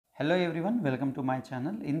Hello everyone, welcome to my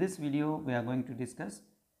channel. In this video we are going to discuss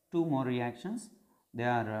two more reactions. They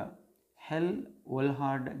are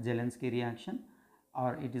Hell-Wohlhard-Zelensky reaction,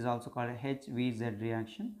 or it is also called HVZ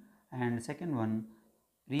reaction, and second one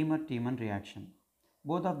Reimer Tiemann reaction.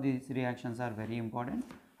 Both of these reactions are very important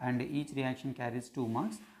and each reaction carries 2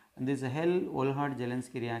 marks, and this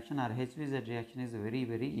Hell-Wohlhard-Zelensky reaction or HVZ reaction is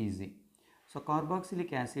very easy. So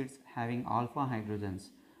carboxylic acids having alpha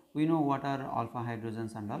hydrogens. We know what are alpha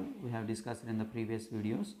hydrogens and all. We have discussed in the previous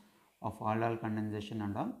videos of aldol condensation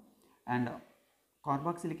and all. And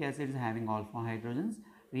carboxylic acids having alpha hydrogens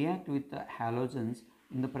react with the halogens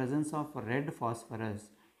in the presence of red phosphorus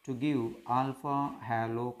to give alpha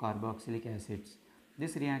halo carboxylic acids.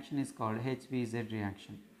 This reaction is called HVZ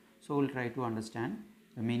reaction. So we'll try to understand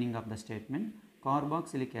the meaning of the statement.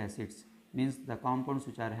 Carboxylic acids means the compounds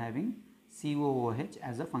which are having COOH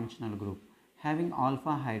as a functional group, having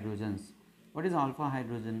alpha hydrogens. What is alpha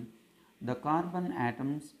hydrogen? The carbon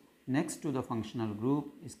atoms next to the functional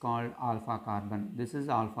group is called alpha carbon. This is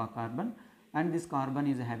alpha carbon, and this carbon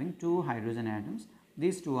is having 2 hydrogen atoms.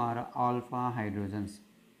 These 2 are alpha hydrogens,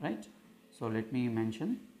 right? So let me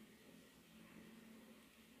mention.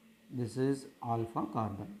 This is alpha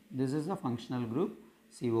carbon. This is a functional group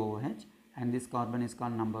COOH, and this carbon is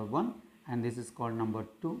called number 1 and this is called number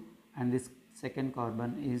 2, and this second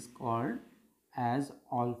carbon is called as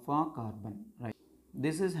alpha carbon, right?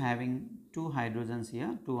 This is having 2 hydrogens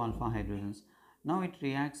here, 2 alpha hydrogens. Now it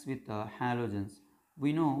reacts with halogens.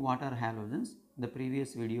 We know what are halogens. The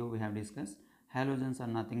previous video we have discussed. Halogens are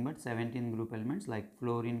nothing but 17 group elements like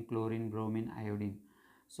fluorine, chlorine, bromine, iodine.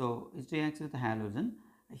 So it reacts with halogen.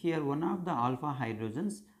 Here one of the alpha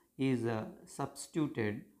hydrogens is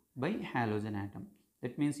substituted by halogen atom.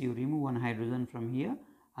 That means you remove one hydrogen from here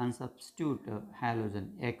and substitute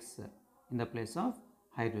halogen X in the place of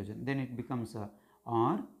hydrogen. Then it becomes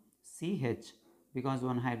RCH, because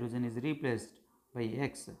one hydrogen is replaced by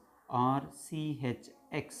X,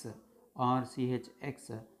 RCHX,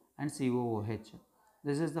 RCHX and COOH.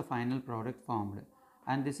 This is the final product formed,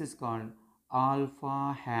 and this is called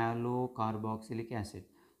alpha halo carboxylic acid.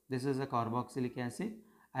 This is a carboxylic acid,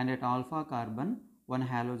 and at alpha carbon one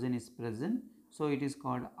halogen is present, so it is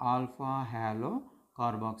called alpha halo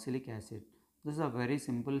carboxylic acid. This is a very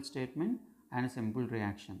simple statement and a simple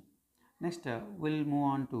reaction. Next we'll move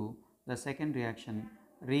on to the second reaction,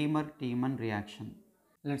 Reimer Tiemann reaction.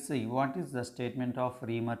 Let's see what is the statement of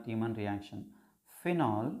Reimer Tiemann reaction.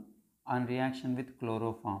 Phenol on reaction with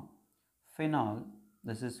chloroform. Phenol,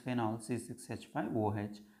 this is phenol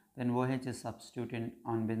C6H5OH, then OH is substituted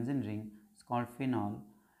on benzene ring, it's called phenol,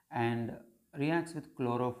 and reacts with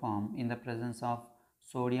chloroform in the presence of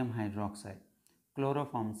sodium hydroxide.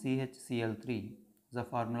 Chloroform CHCl3 is the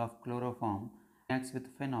formula of chloroform, reacts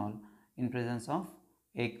with phenol in presence of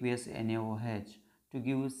aqueous NaOH to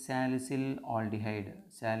give salicyl aldehyde.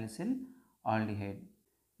 Salicyl aldehyde.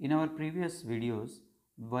 In our previous videos,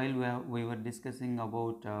 while we were discussing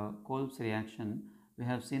about Kolb's reaction, we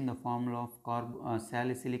have seen the formula of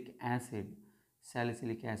salicylic acid.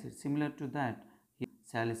 Salicylic acid. Similar to that,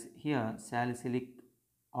 here salicylic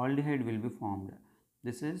aldehyde will be formed.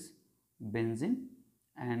 This is benzene,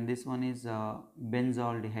 and this one is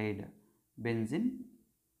benzaldehyde. Benzene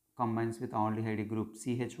combines with aldehyde group.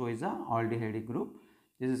 CHO is a aldehyde group.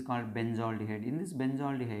 This is called benzaldehyde. In this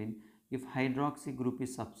benzaldehyde, if hydroxy group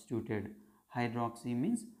is substituted, hydroxy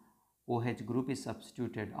means OH group is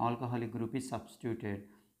substituted, alcoholic group is substituted,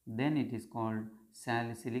 then it is called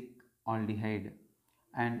salicylic aldehyde,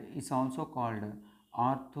 and it's also called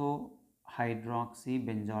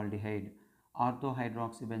orthohydroxybenzaldehyde.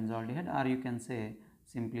 Orthohydroxybenzaldehyde, or you can say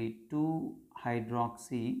simply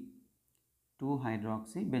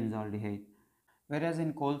 2-hydroxybenzaldehyde. Whereas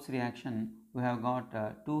in Kolb's reaction we have got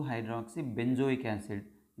 2-hydroxybenzoic acid.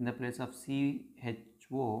 In the place of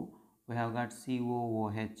CHO we have got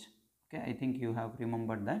COOH. Okay, I think you have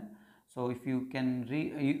remembered that. So if you can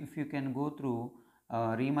go through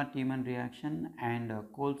Reimer Tiemann reaction and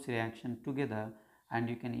Kolb's reaction together, and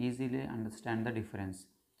you can easily understand the difference.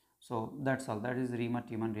 So that's all. That is Reimer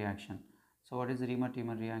Tiemann reaction. So what is Reimer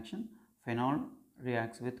Tiemann reaction? Phenol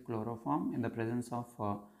reacts with chloroform in the presence of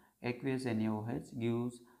aqueous NaOH,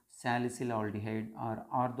 gives salicyl aldehyde or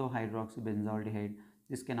orthohydroxybenzaldehyde.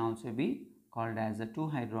 This can also be called as a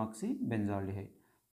 2-hydroxybenzaldehyde.